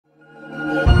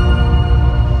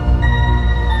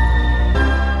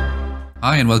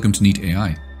Hi and welcome to Neat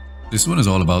AI. This one is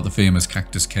all about the famous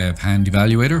Cactus Kev hand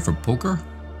evaluator for poker.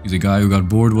 He's a guy who got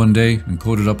bored one day and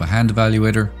coded up a hand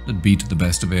evaluator that beat the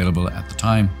best available at the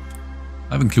time.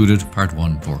 I've included part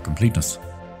 1 for completeness.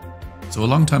 So a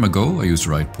long time ago I used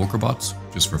to write poker bots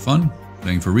just for fun,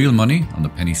 playing for real money on the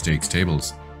penny stakes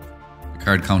tables. The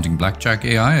card counting blackjack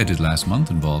AI I did last month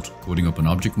involved coding up an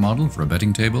object model for a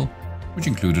betting table, which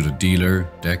included a dealer,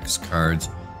 decks, cards,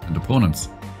 and opponents.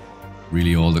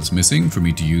 Really all that's missing for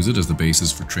me to use it as the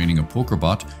basis for training a poker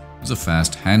bot is a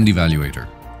fast hand evaluator.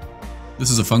 This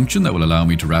is a function that will allow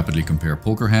me to rapidly compare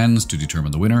poker hands to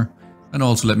determine the winner, and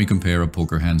also let me compare a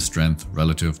poker hand's strength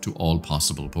relative to all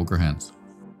possible poker hands.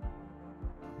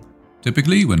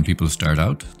 Typically, when people start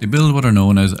out, they build what are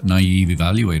known as naive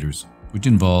evaluators, which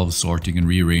involves sorting and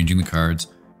rearranging the cards,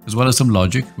 as well as some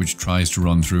logic which tries to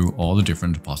run through all the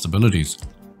different possibilities.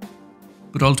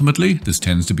 But ultimately, this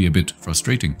tends to be a bit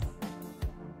frustrating.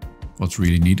 What's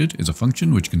really needed is a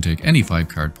function which can take any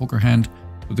 5-card poker hand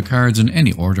with the cards in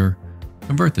any order,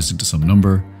 convert this into some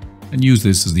number, and use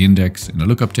this as the index in a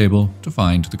lookup table to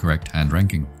find the correct hand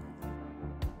ranking.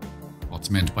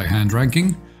 What's meant by hand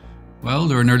ranking? Well,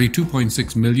 there are nearly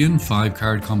 2.6 million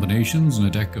 5-card combinations in a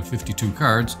deck of 52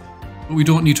 cards, but we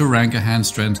don't need to rank a hand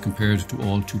strength compared to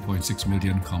all 2.6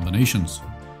 million combinations.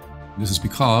 This is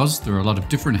because there are a lot of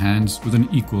different hands with an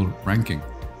equal ranking.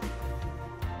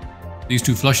 These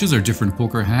two flushes are different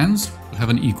poker hands, but have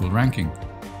an equal ranking.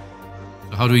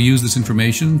 So how do we use this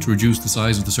information to reduce the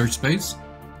size of the search space?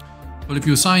 Well, if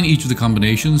you assign each of the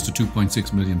combinations to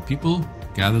 2.6 million people,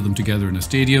 gather them together in a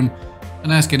stadium,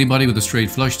 and ask anybody with a straight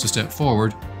flush to step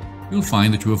forward, you'll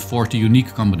find that you have 40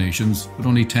 unique combinations, but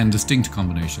only 10 distinct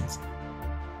combinations.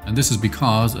 And this is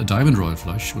because a diamond royal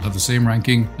flush will have the same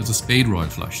ranking as a spade royal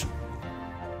flush.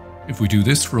 If we do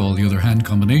this for all the other hand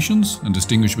combinations and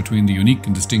distinguish between the unique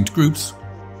and distinct groups,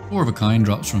 4 of a kind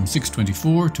drops from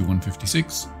 624 to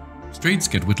 156, straights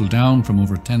get whittled down from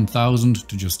over 10,000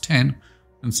 to just 10,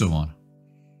 and so on.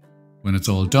 When it's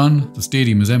all done, the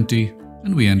stadium is empty,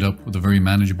 and we end up with a very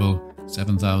manageable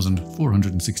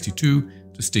 7,462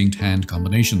 distinct hand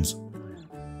combinations.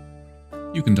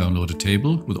 You can download a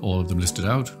table with all of them listed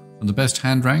out, from the best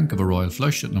hand rank of a royal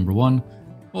flush at number 1,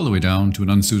 all the way down to an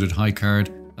unsuited high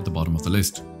card at the bottom of the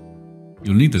list.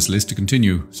 You'll need this list to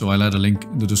continue, so I'll add a link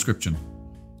in the description.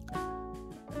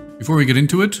 Before we get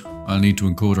into it, I'll need to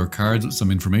encode our cards with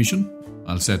some information.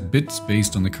 I'll set bits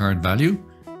based on the card value,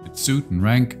 its suit and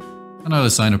rank, and I'll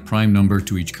assign a prime number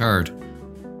to each card.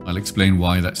 I'll explain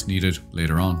why that's needed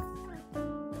later on.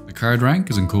 The card rank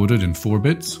is encoded in 4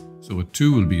 bits, so a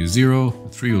 2 will be a 0, a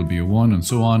 3 will be a 1, and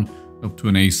so on, up to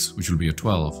an ace, which will be a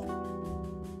 12.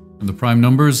 And the prime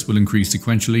numbers will increase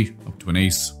sequentially up to an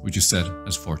ace, which is set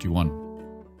as 41.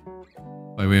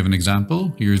 By way of an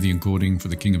example, here's the encoding for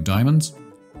the King of Diamonds.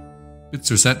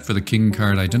 Bits are set for the King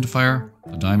card identifier,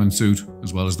 the diamond suit,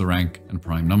 as well as the rank and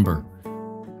prime number.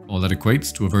 All that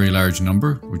equates to a very large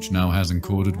number, which now has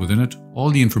encoded within it all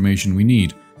the information we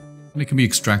need, and it can be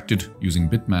extracted using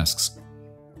bit masks.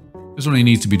 This only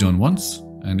needs to be done once,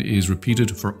 and is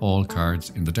repeated for all cards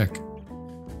in the deck.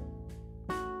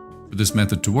 For this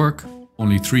method to work,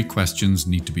 only 3 questions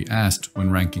need to be asked when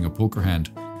ranking a poker hand,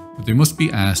 but they must be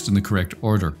asked in the correct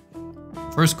order.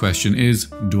 The first question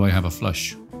is, do I have a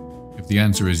flush? If the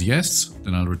answer is yes,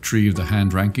 then I'll retrieve the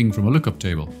hand ranking from a lookup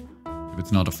table. If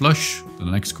it's not a flush, then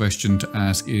the next question to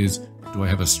ask is, do I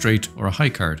have a straight or a high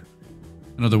card?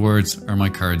 In other words, are my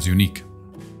cards unique?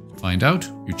 To find out,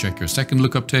 you check your second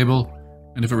lookup table,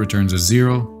 and if it returns a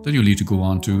 0, then you'll need to go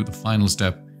on to the final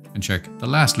step and check the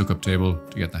last lookup table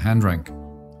to get the hand rank.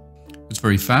 It's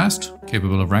very fast,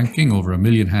 capable of ranking over 1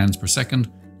 million hands per second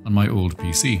on my old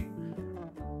PC.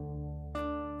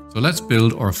 So let's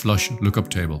build our flush lookup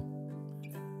table.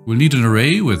 We'll need an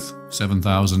array with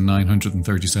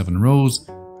 7,937 rows,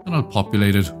 and I'll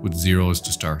populate it with zeros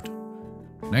to start.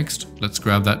 Next, let's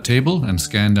grab that table and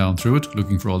scan down through it,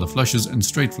 looking for all the flushes and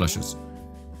straight flushes.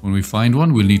 When we find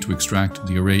one, we'll need to extract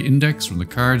the array index from the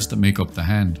cards that make up the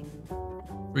hand.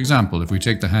 For example, if we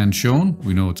take the hand shown,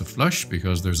 we know it's a flush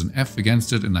because there's an F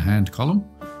against it in the hand column.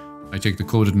 I take the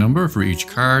coded number for each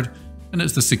card, and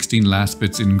it's the 16 last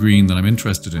bits in green that I'm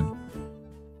interested in.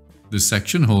 This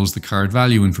section holds the card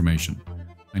value information.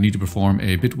 I need to perform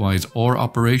a bitwise OR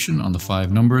operation on the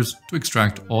 5 numbers to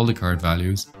extract all the card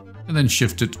values, and then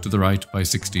shift it to the right by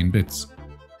 16 bits.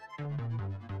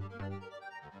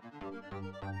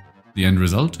 The end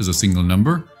result is a single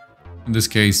number. In this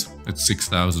case, it's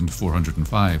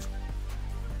 6,405.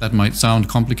 That might sound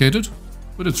complicated,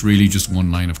 but it's really just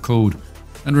one line of code.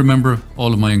 And remember,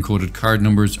 all of my encoded card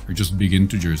numbers are just big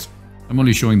integers. I'm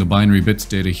only showing the binary bits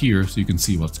data here so you can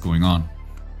see what's going on.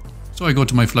 So I go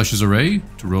to my flushes array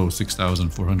to row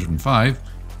 6405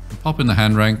 and pop in the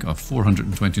hand rank of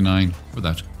 429 for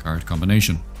that card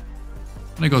combination.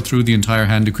 And I go through the entire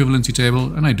hand equivalency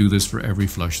table, and I do this for every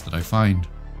flush that I find.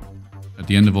 At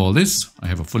the end of all this, I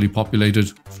have a fully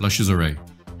populated flushes array.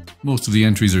 Most of the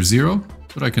entries are 0,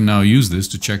 but I can now use this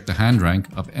to check the hand rank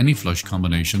of any flush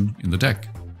combination in the deck.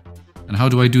 And how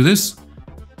do I do this?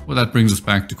 Well, that brings us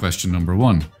back to question number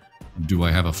 1. Do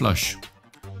I have a flush?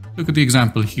 Look at the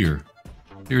example here.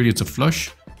 Clearly it's a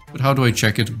flush, but how do I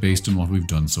check it based on what we've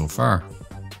done so far?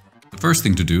 The first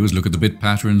thing to do is look at the bit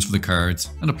patterns for the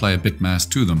cards and apply a bit mask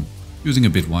to them, using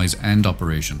a bitwise AND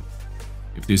operation.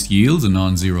 If this yields a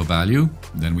non-zero value,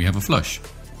 then we have a flush.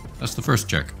 That's the first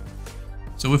check.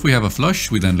 So if we have a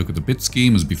flush, we then look at the bit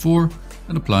scheme as before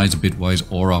and applies a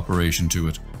bitwise OR operation to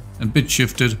it, and bit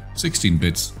shifted 16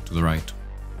 bits to the right.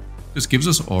 This gives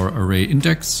us our array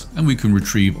index, and we can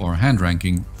retrieve our hand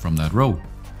ranking from that row.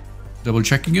 Double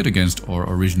checking it against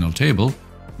our original table,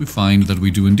 we find that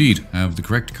we do indeed have the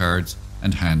correct cards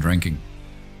and hand ranking.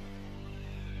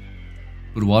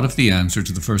 But what if the answer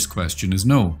to the first question is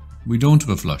no, we don't have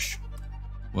a flush?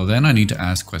 Well, then I need to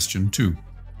ask question 2.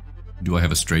 Do I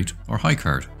have a straight or high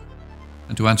card?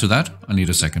 And to answer that, I need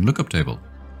a second lookup table.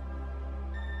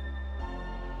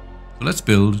 So let's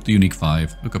build the unique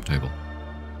 5 lookup table.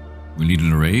 We need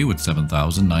an array with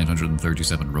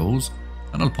 7,937 rows,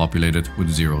 and I'll populate it with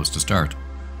zeros to start.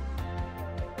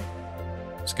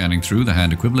 Scanning through the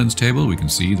hand equivalence table, we can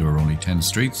see there are only 10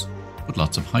 straights, but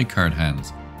lots of high card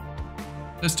hands.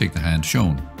 Let's take the hand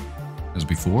shown. As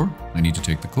before, I need to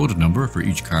take the coded number for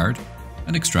each card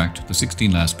and extract the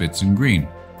 16 last bits in green.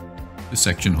 This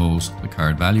section holds the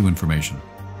card value information.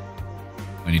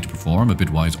 I need to perform a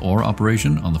bitwise OR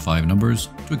operation on the 5 numbers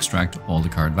to extract all the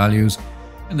card values,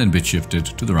 and then bit shifted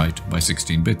to the right by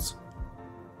 16 bits.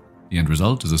 The end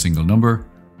result is a single number,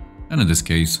 and in this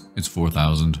case it's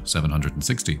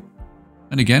 4,760.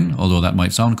 And again, although that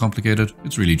might sound complicated,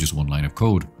 it's really just one line of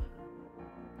code.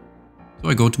 So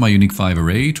I go to my unique 5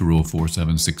 array to row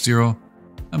 4760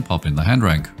 and pop in the hand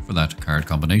rank for that card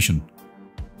combination.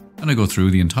 And I go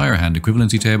through the entire hand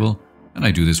equivalency table, and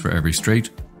I do this for every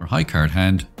straight or high card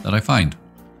hand that I find.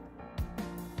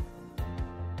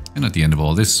 And at the end of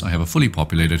all this, I have a fully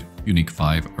populated unique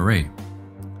 5 array.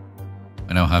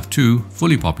 I now have 2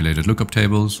 fully populated lookup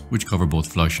tables which cover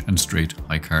both flush and straight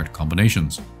high card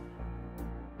combinations.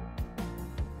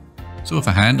 So if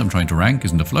a hand I'm trying to rank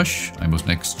isn't a flush, I must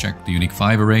next check the unique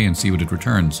 5 array and see what it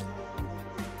returns.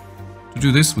 To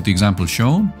do this with the example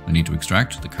shown, I need to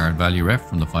extract the card value ref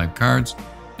from the 5 cards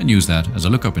and use that as a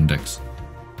lookup index.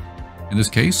 In this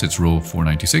case, it's row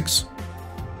 496,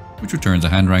 which returns a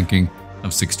hand ranking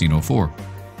of 1604.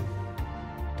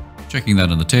 Checking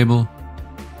that on the table,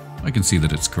 I can see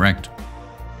that it's correct.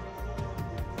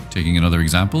 Taking another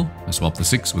example, I swap the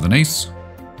 6 with an ace,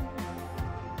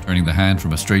 turning the hand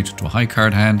from a straight to a high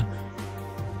card hand.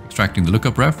 Extracting the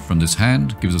lookup ref from this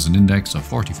hand gives us an index of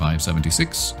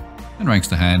 4576 and ranks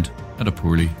the hand at a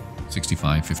poorly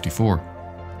 6554.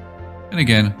 And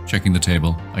again, checking the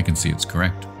table, I can see it's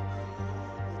correct.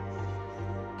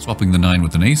 Swapping the 9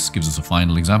 with an ace gives us a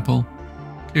final example.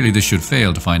 Clearly this should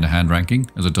fail to find a hand ranking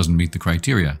as it doesn't meet the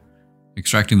criteria.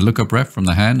 Extracting the lookup ref from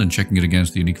the hand and checking it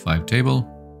against the unique 5 table,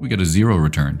 we get a 0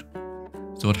 returned.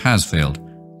 So it has failed,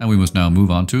 and we must now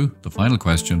move on to the final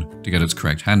question to get its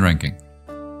correct hand ranking.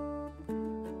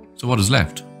 So what is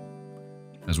left?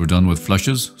 As we're done with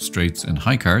flushes, straights and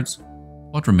high cards,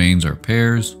 what remains are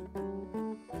pairs,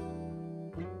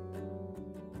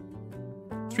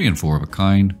 3 and 4 of a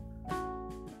kind,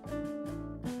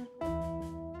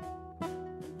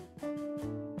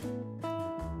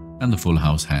 and the full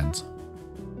house hands.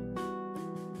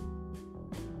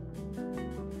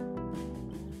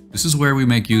 This is where we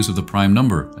make use of the prime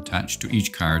number attached to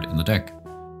each card in the deck.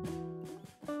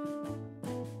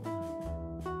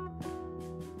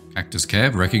 Cactus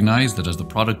Kev recognized that as the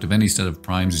product of any set of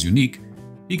primes is unique,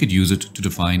 he could use it to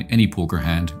define any poker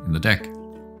hand in the deck.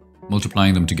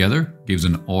 Multiplying them together gives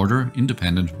an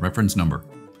order-independent reference number.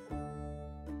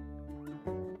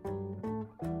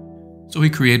 So he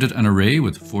created an array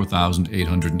with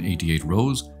 4,888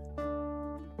 rows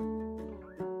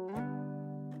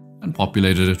and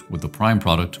populated it with the prime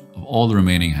product of all the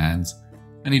remaining hands,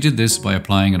 and he did this by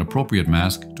applying an appropriate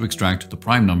mask to extract the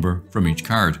prime number from each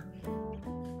card.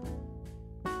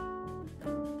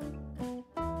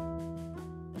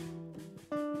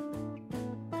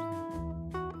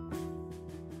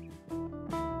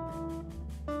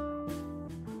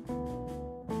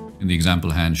 In the example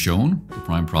hand shown, the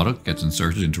prime product gets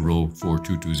inserted into row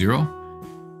 4220,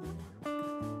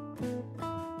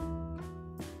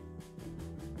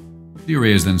 The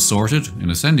array is then sorted in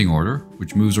ascending order,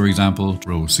 which moves our example to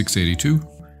row 682.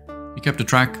 He kept a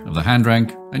track of the hand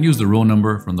rank and used the row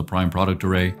number from the prime product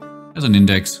array as an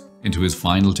index into his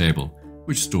final table,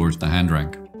 which stores the hand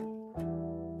rank.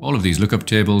 All of these lookup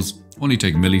tables only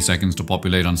take milliseconds to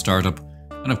populate on startup,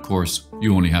 and of course,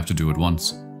 you only have to do it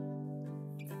once.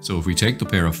 So if we take the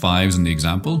pair of 5s in the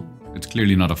example, it's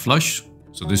clearly not a flush,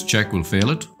 so this check will fail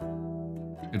it.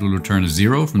 It will return a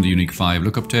 0 from the unique 5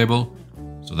 lookup table,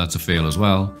 so that's a fail as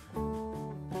well.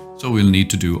 So we'll need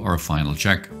to do our final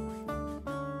check.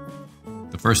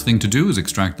 The first thing to do is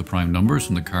extract the prime numbers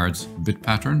from the card's bit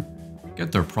pattern,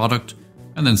 get their product,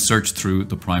 and then search through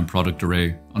the prime product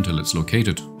array until it's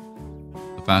located.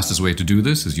 The fastest way to do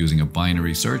this is using a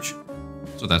binary search,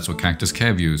 so that's what Cactus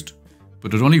Kev used.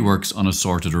 But it only works on a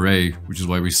sorted array, which is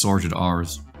why we sorted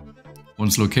ours.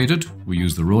 Once located, we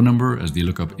use the row number as the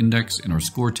lookup index in our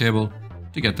score table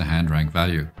to get the hand rank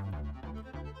value.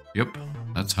 Yep,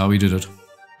 that's how we did it.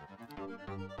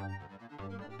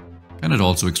 Can it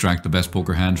also extract the best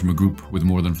poker hand from a group with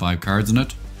more than 5 cards in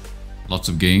it? Lots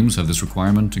of games have this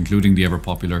requirement, including the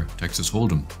ever-popular Texas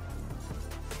Hold'em.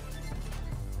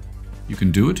 You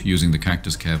can do it using the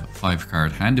Cactus Kev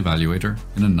 5-card hand evaluator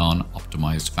in a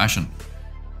non-optimized fashion.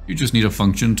 You just need a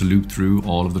function to loop through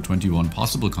all of the 21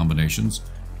 possible combinations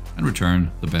and return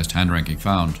the best hand ranking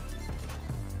found.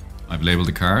 I've labelled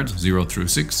the cards 0 through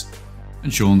 6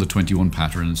 and shown the 21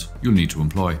 patterns you'll need to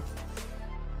employ.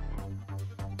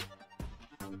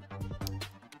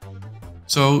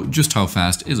 So just how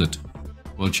fast is it?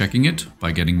 Well, checking it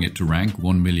by getting it to rank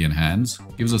 1 million hands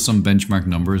gives us some benchmark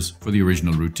numbers for the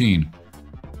original routine.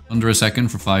 Under a second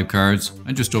for 5 cards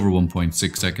and just over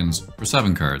 1.6 seconds for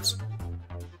 7 cards.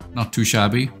 Not too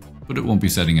shabby, but it won't be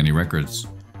setting any records.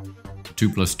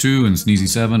 2+2 and Sneezy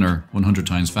 7 are 100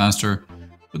 times faster,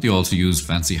 but they also use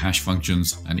fancy hash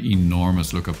functions and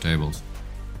enormous lookup tables.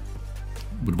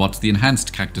 But what's the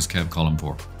enhanced Cactus Kev column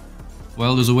for?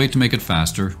 Well, there's a way to make it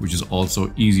faster, which is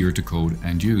also easier to code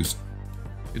and use.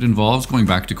 It involves going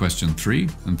back to question 3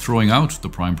 and throwing out the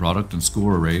prime product and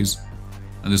score arrays,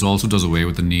 and this also does away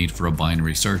with the need for a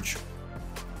binary search.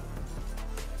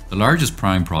 The largest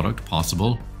prime product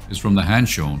possible is from the hand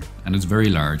shown, and it's very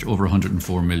large, over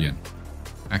 104 million.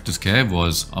 Cactus Kev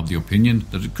was of the opinion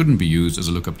that it couldn't be used as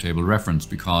a lookup table reference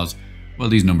because, well,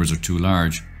 these numbers are too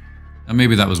large. And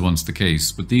maybe that was once the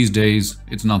case, but these days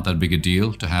it's not that big a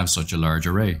deal to have such a large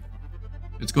array.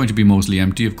 It's going to be mostly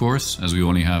empty, of course, as we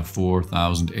only have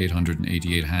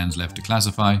 4,888 hands left to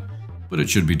classify, but it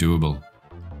should be doable.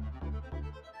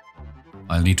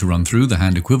 I'll need to run through the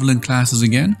hand equivalent classes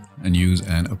again and use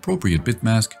an appropriate bit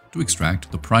mask to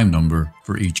extract the prime number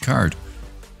for each card.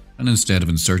 And instead of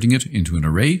inserting it into an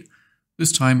array,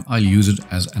 this time I'll use it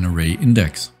as an array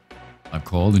index. I've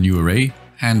called the new array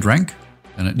hand rank,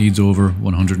 and it needs over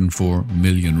 104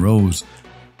 million rows,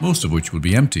 most of which will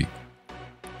be empty.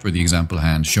 For the example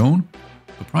hand shown,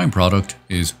 the prime product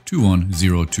is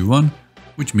 21021,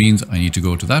 which means I need to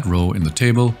go to that row in the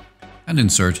table and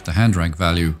insert the hand rank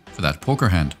value for that poker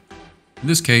hand. In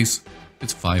this case,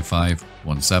 it's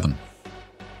 5517.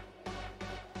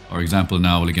 Our example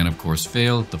now will again of course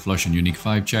fail the flush and unique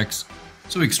 5 checks,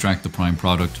 so we extract the prime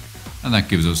product and that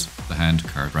gives us the hand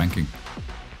card ranking.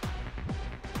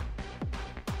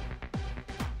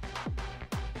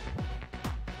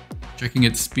 Checking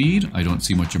its speed, I don't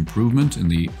see much improvement in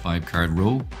the 5 card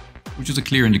row, which is a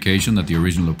clear indication that the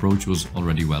original approach was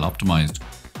already well optimized,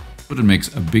 but it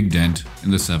makes a big dent in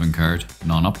the 7 card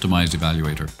non-optimized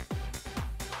evaluator.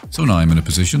 So now I'm in a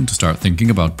position to start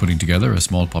thinking about putting together a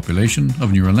small population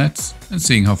of neural nets and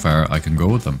seeing how far I can go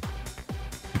with them.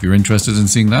 If you're interested in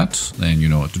seeing that, then you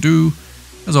know what to do.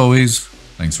 As always,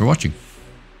 thanks for watching.